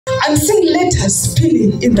I'm seeing letters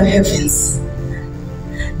spinning in the heavens.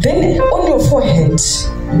 Then on your forehead,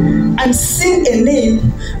 I'm seeing a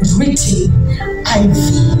name written,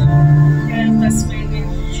 Ivy.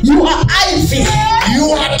 You are Ivy.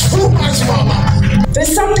 You are too much, Mama.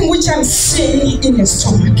 There's something which I'm seeing in your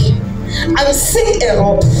stomach. I'm seeing a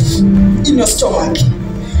rope in your stomach.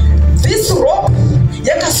 This rope,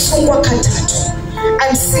 yakasungwa katatu.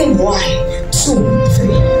 I'm seeing 1, 2,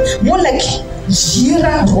 3. More like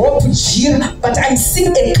jira, rope, jira, but I'm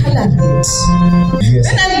seeing a color red. Yes.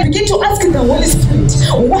 Then I begin to ask the Holy Spirit,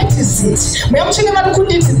 what is it?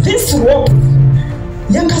 This rope,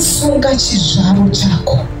 yakasunga chizaro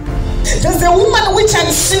chako. There's a woman which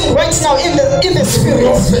I'm seeing right now in the spirit.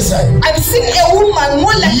 I'm seeing a woman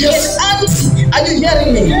more like an auntie. Are you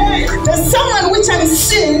hearing me? There's someone which I'm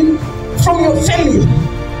seeing from your family.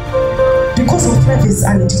 Because of previous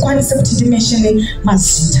and concept dimensioning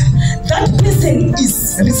masita. That person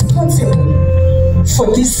is responsible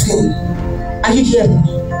for this thing. Are you hearing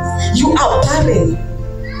me? You are barren.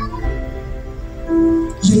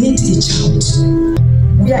 You need a child.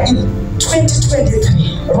 We are in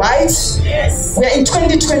 2023, right? Yes. We are in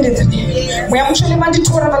 2023. We are actually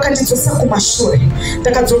manditora vakandidzosa kumashure.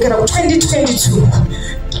 Takadzokera 2022,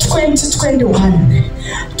 2021,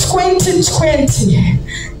 2020,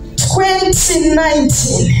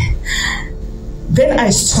 2019. Then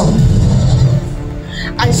I stop.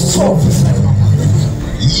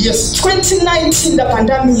 Yes. 2019 the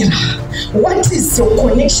pandemic. What is your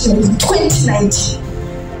connection with 2019?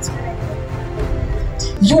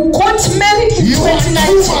 You got married in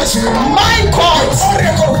 2019. My God.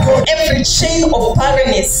 Every chain of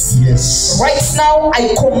barrenness. Yes. Right now,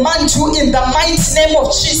 I command you in the mighty name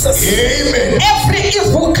of Jesus. Amen. Every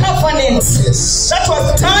evil covenant that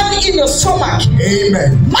was done in your stomach.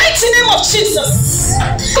 Amen. Mighty name of Jesus.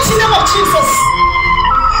 Mighty name of Jesus.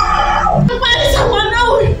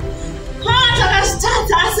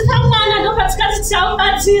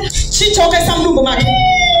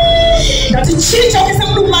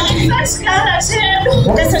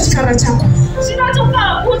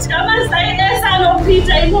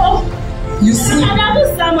 You see,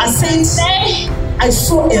 I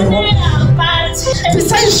saw a rope.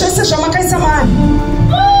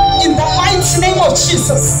 In the mighty name of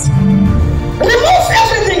Jesus, remove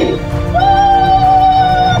everything.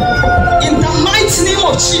 In the mighty name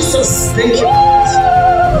of Jesus, thank you.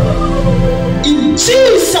 In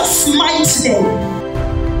Jesus' mighty name.